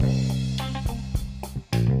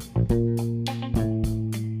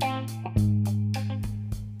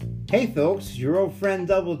Hey folks, your old friend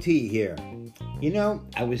Double T here.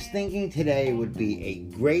 I was thinking today would be a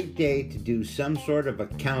great day to do some sort of a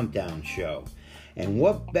countdown show. And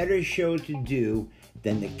what better show to do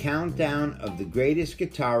than the countdown of the greatest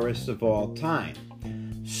guitarists of all time?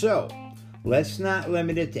 So, let's not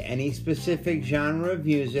limit it to any specific genre of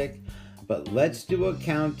music, but let's do a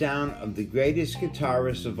countdown of the greatest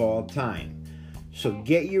guitarists of all time. So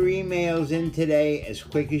get your emails in today as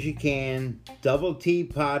quick as you can,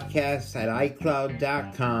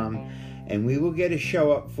 doubletpodcast@icloud.com, and we will get a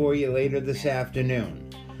show up for you later this afternoon.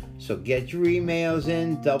 So get your emails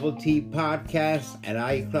in,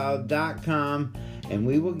 doubletpodcast@icloud.com, and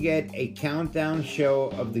we will get a countdown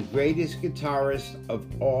show of the greatest guitarists of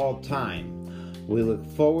all time. We look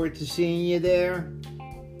forward to seeing you there.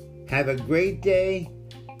 Have a great day.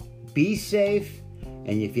 Be safe.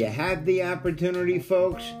 And if you have the opportunity,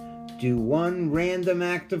 folks, do one random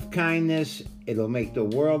act of kindness. It'll make the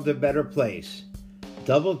world a better place.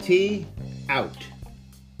 Double T, out.